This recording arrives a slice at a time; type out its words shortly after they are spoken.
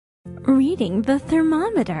Reading the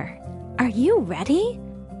thermometer. Are you ready?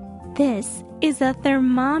 This is a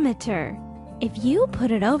thermometer. If you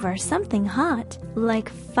put it over something hot, like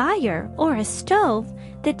fire or a stove,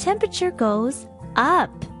 the temperature goes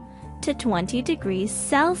up to 20 degrees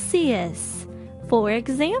Celsius. For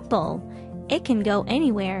example, it can go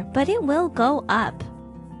anywhere, but it will go up.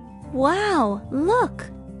 Wow,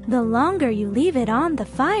 look! The longer you leave it on the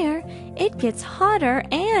fire, it gets hotter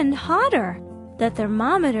and hotter. The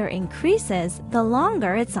thermometer increases the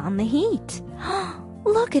longer it's on the heat.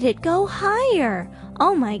 Look at it go higher!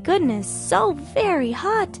 Oh my goodness, so very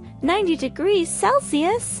hot! 90 degrees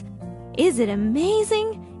Celsius! Is it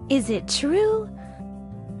amazing? Is it true?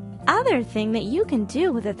 Other thing that you can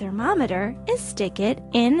do with a thermometer is stick it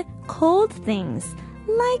in cold things,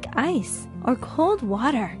 like ice or cold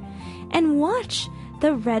water, and watch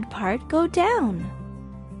the red part go down.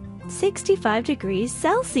 65 degrees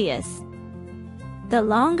Celsius. The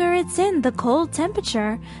longer it's in the cold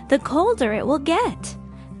temperature, the colder it will get.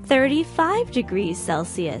 35 degrees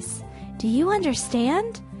Celsius. Do you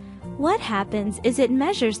understand? What happens is it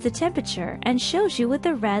measures the temperature and shows you with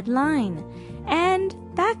a red line, and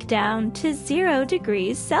back down to 0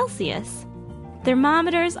 degrees Celsius.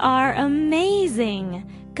 Thermometers are amazing.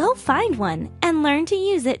 Go find one and learn to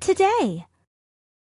use it today.